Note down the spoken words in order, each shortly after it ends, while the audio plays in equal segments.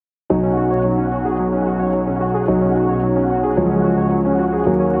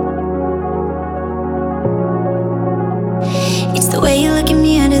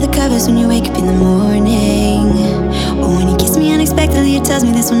notice when you wake up in the morning, or when you kiss me unexpectedly, it tells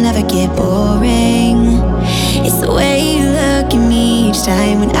me this will never get boring. It's the way you look at me each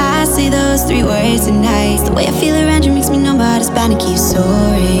time when I say those 3 words at night. The way I feel around you makes me know my heart is bound to keep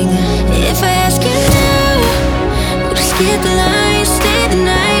soaring. If I ask you now, we'll just skip the line, stay the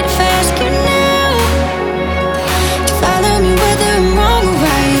night. If I ask you now to follow me whether I'm wrong or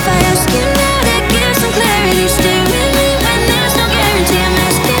right. If I ask you now to give some clarity, stay with me when there's no guarantee. I'm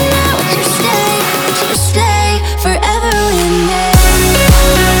asking now, would you stay forever with me?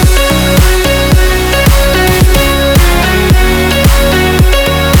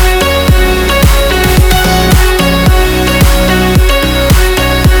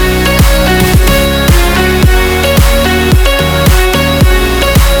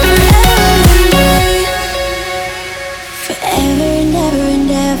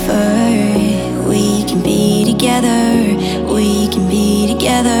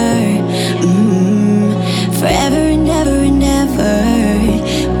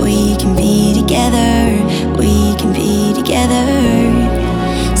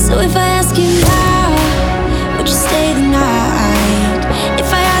 So if I ask you now, would you stay the night?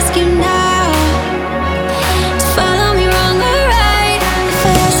 If I ask you now to follow me wrong or right. If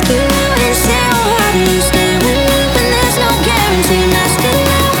I ask you now and say, oh, why do you stay with me when there's no guarantee? I'm asking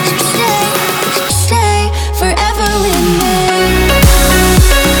now, would you stay forever with me?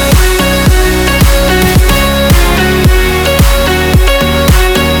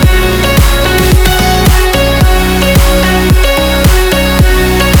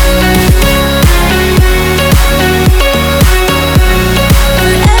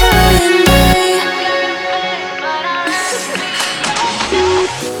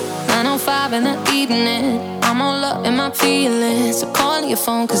 Feelings, so calling your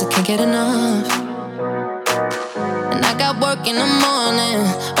phone cause I can't get enough. And I got work in the morning,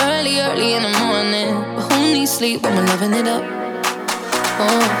 early in the morning. But who needs sleep when we're loving it up?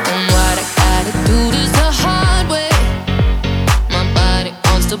 Oh, and what I gotta do this the hard way. My body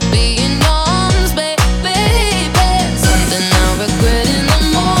wants to be in arms, baby. Something I regret in the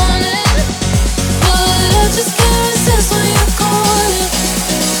morning, but I just can't resist when you're calling.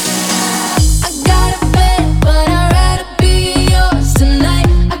 I got a bed, but I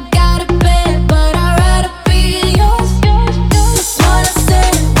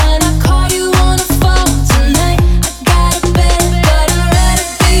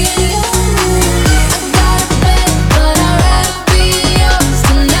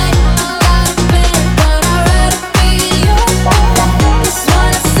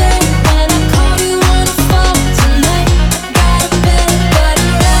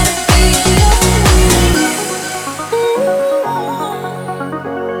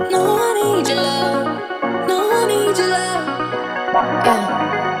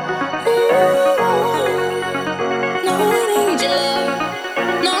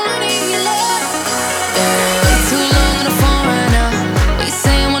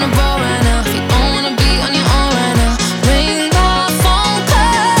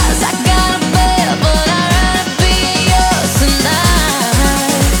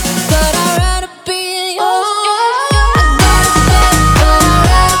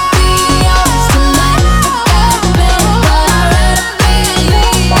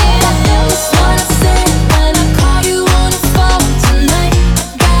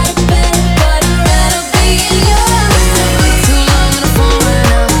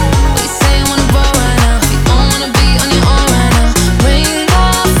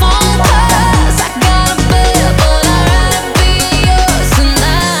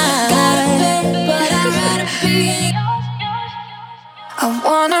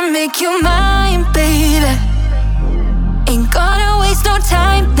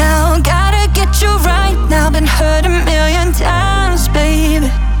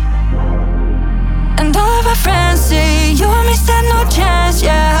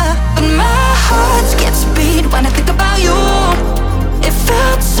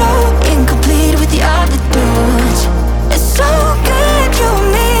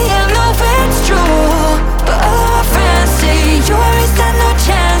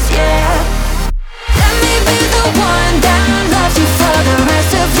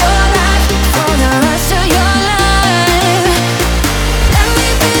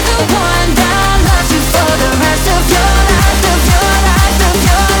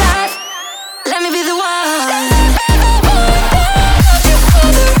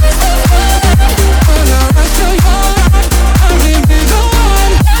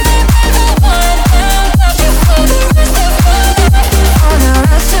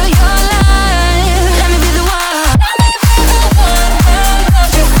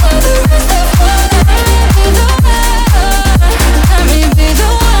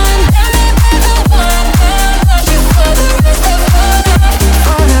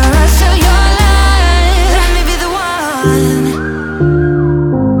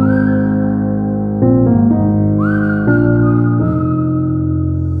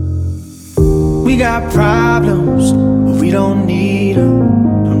got problems, but we don't need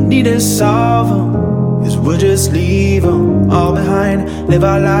them. Don't need to solve them, 'cause we'll just leave them all behind. Live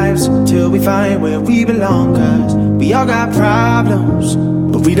our lives till we find where we belong. 'Cause we all got problems,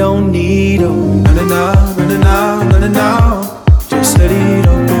 but we don't need them. No, no, no, no, no, no, no, no, no. Just let it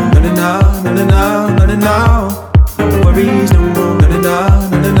all go. No, no, no, no, no, no, no, no, no. No worries no more. No, no, no,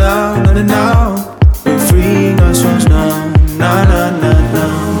 no, no, no, no, no, no. We're freeing ourselves now. No, no, no, no.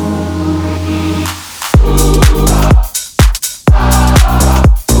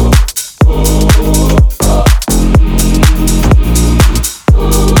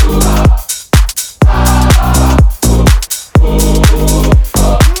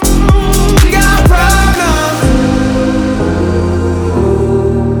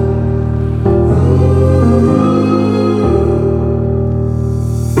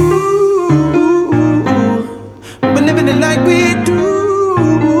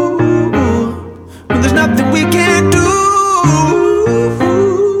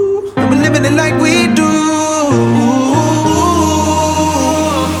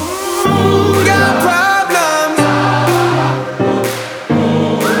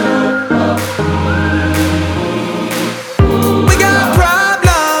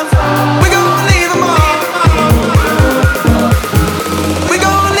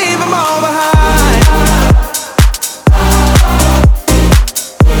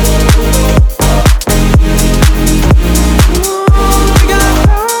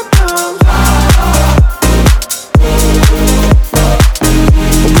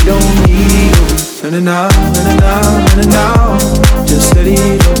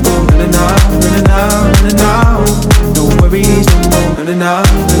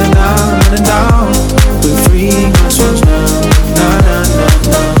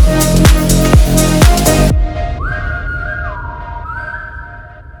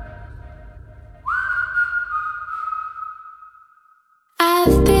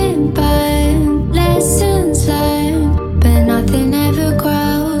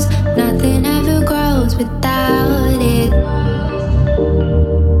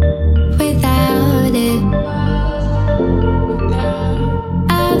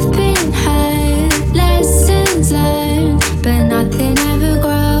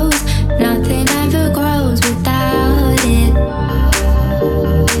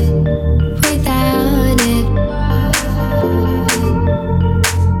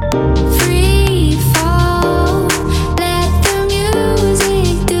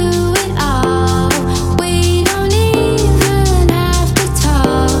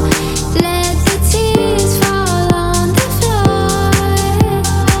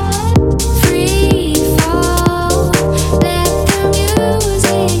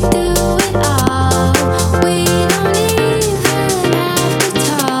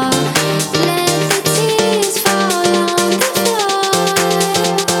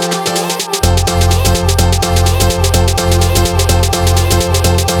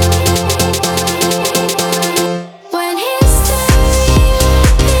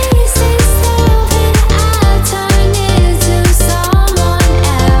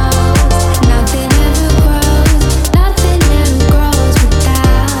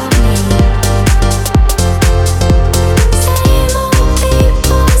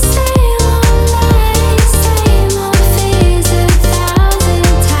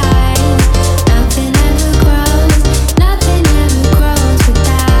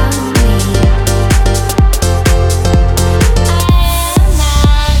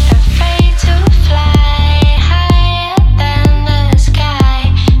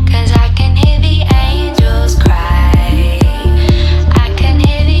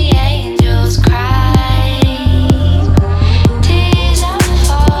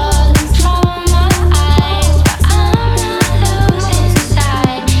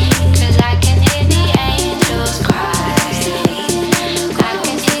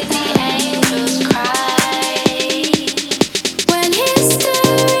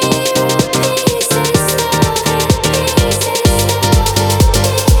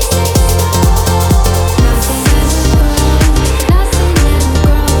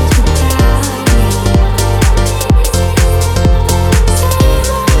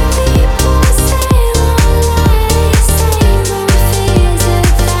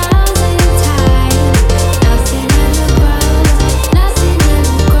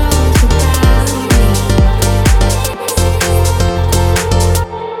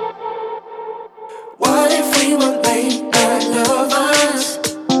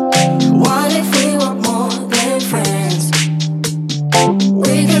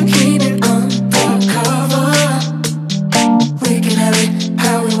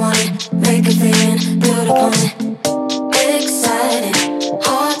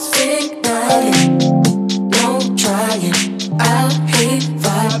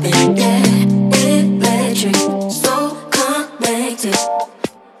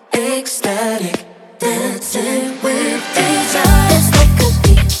 ecstatic, dancing with desire. This love could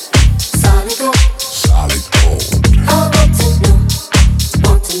be solid gold. Solid gold. I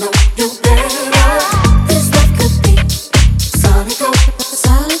want to know you better. This love could be solid gold.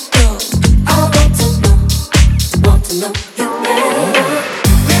 Solid gold. I want to know you better.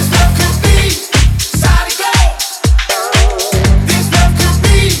 This love could be solid gold. This love could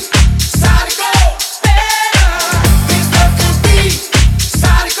be solid gold. Better. This love could be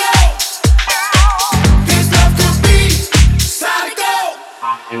solid gold. This love could be solid gold.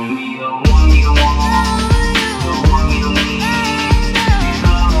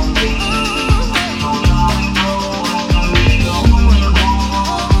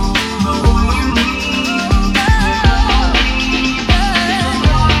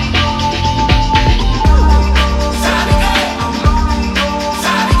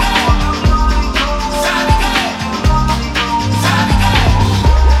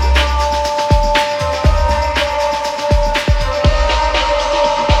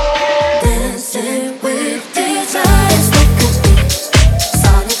 Dancing with desire. This love could be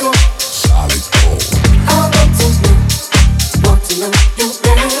solid gold. Solid gold. I want to know you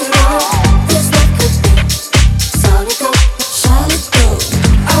better. This love could be solid gold. Solid gold.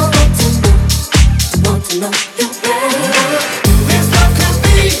 I want to know you better. This love could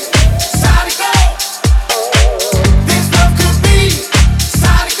be solid gold. This love could be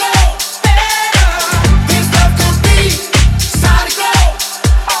solid gold. Better. This love could be solid gold.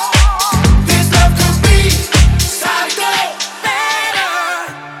 This love could be solid gold. Better.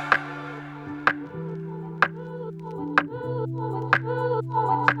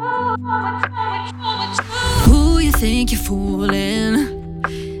 Who you think you're fooling?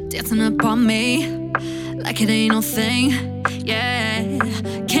 Dancing up on me like it ain't no thing. Yeah,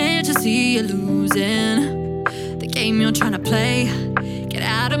 can't you see you're losing the game you're trying to play? Get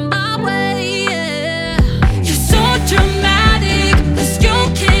out of my way. Yeah. You're so dramatic, 'cause you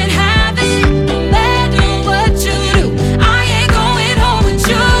can't have it. No matter what you do, I ain't going home with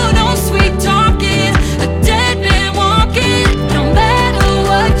you. No sweet talking, a dead man walking. No matter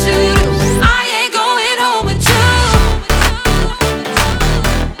what you do, I ain't going home with you.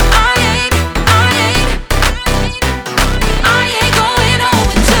 I ain't going home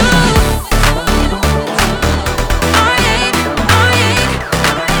with you. I ain't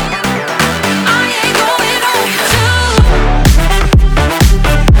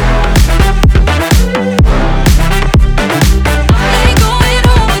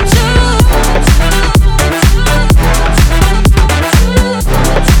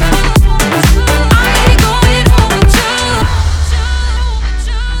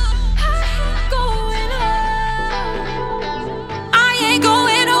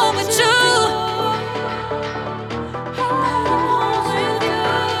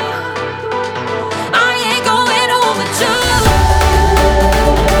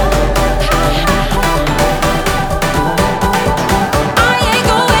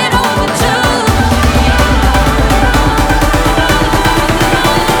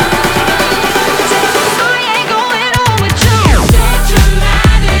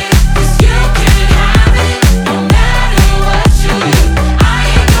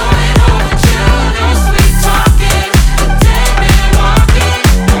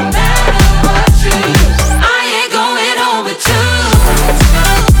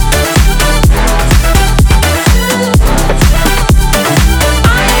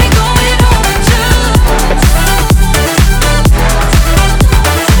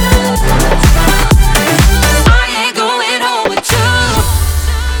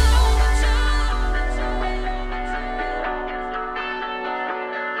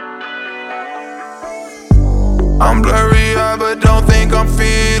I'm blurry-eyed, but don't think I'm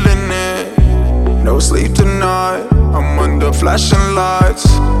feeling it. No sleep tonight, I'm under flashing lights.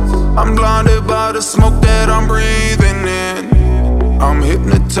 I'm blinded by the smoke that I'm breathing in. I'm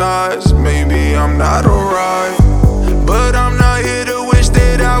hypnotized, maybe I'm not alright, but I'm not here to wish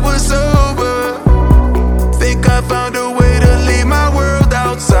that I was sober. Think I found a way to leave my world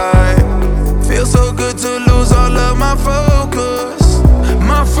outside. Feels so good to lose all of my focus,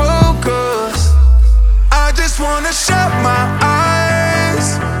 my focus. I just wanna shut my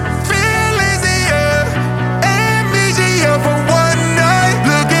eyes, feel easier, amnesia for one night.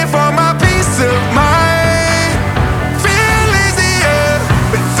 Looking for my peace of mind. Feel easier,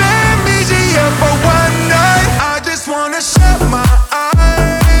 with amnesia for one night. I just wanna shut my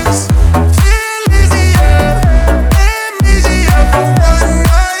eyes, feel easier, amnesia for one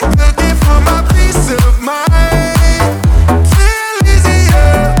night. Looking for my peace of mind. Feel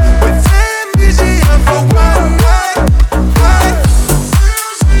easier, with amnesia for one night.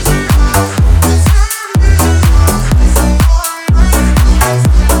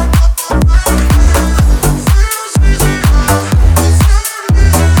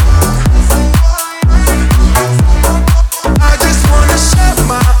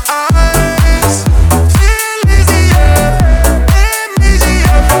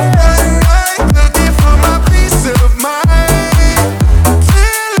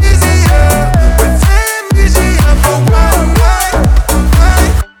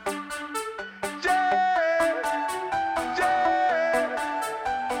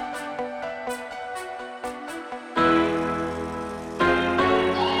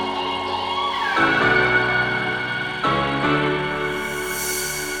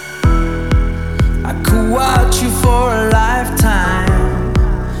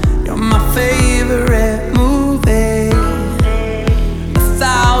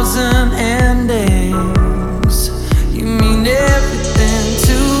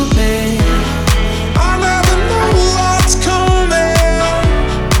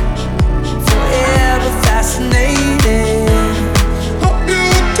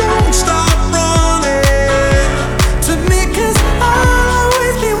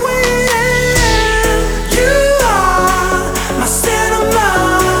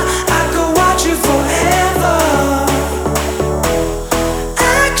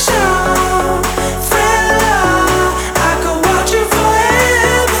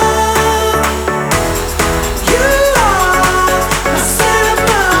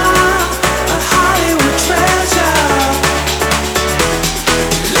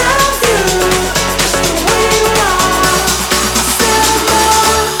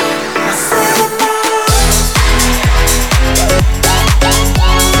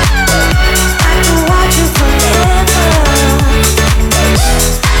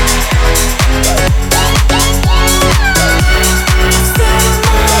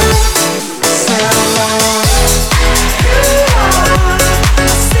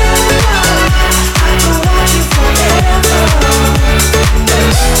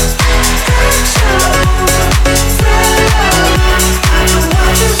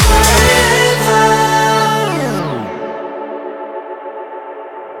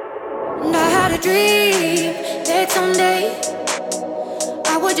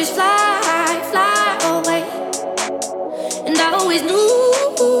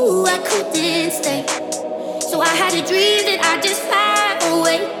 I couldn't stay. So I had a dream that I just fly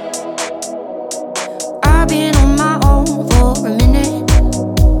away. I've been on my own for a minute.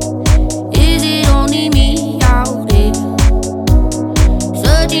 Is it only me out here?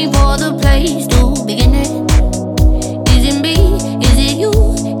 Searching for the place to begin it. Is it me? Is it you?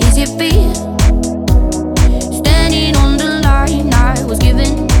 Is it fear? Standing on the line I was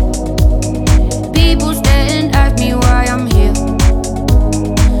given. People stare and ask me why I'm here.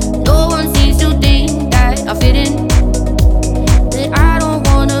 No one seems to think that I fit in, that I don't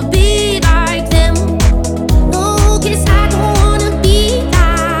wanna be like them. No, 'cause I don't wanna be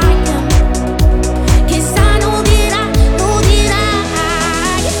like them. 'Cause I know that I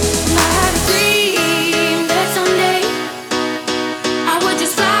had a dream that someday I would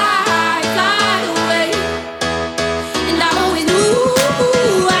just fly away. And I always knew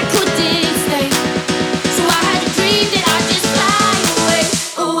I couldn't stay. So I had a dream that I just fly away,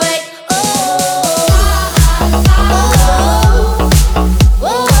 away. Oh,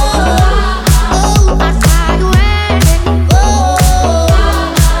 I fly away. Oh,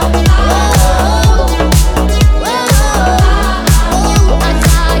 I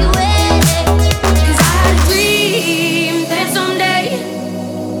fly away. Cause I had a dream that someday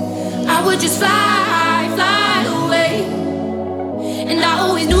I would just fly away. And I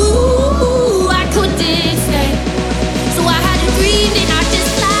always knew I couldn't stay. So I had a dream that I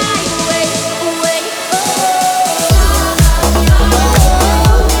just fly away, away.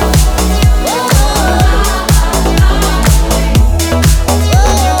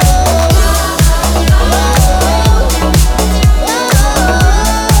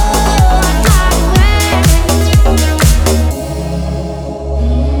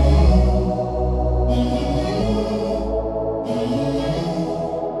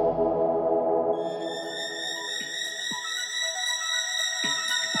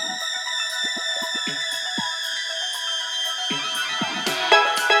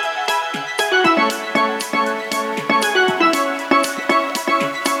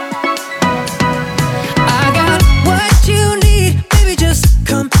 I got what you need, baby, just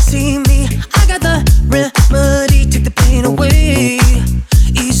come see me. I got the remedy, take the pain away.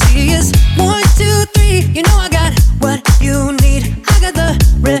 Easy as 1, 2, 3. You know I got what you need. I got the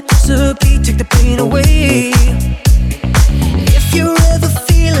recipe, take the pain away. If you're ever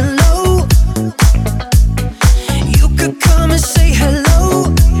feeling low, you could come and say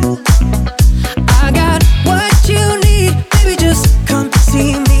hello. I got what you need, baby, just come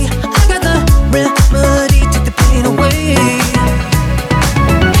see me. I got the remedy, take the pain away.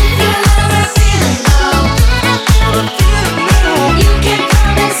 If you're ever feeling low, you can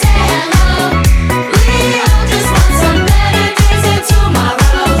come and say hello. We all just want some better days and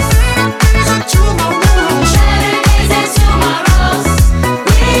tomorrows. Better days and tomorrows.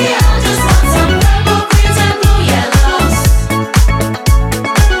 We all just want some purple greens and blue yellows.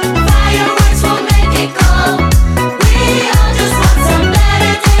 Fireworks will make it glow. We all just want some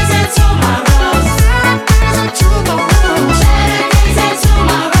better days and tomorrows. Better days and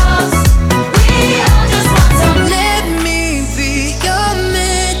tomorrows. We all just want some. Let me be your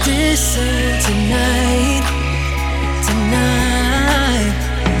medicine tonight,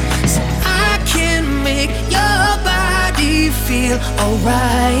 so I can make your body feel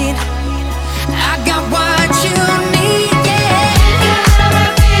alright. I got what you need.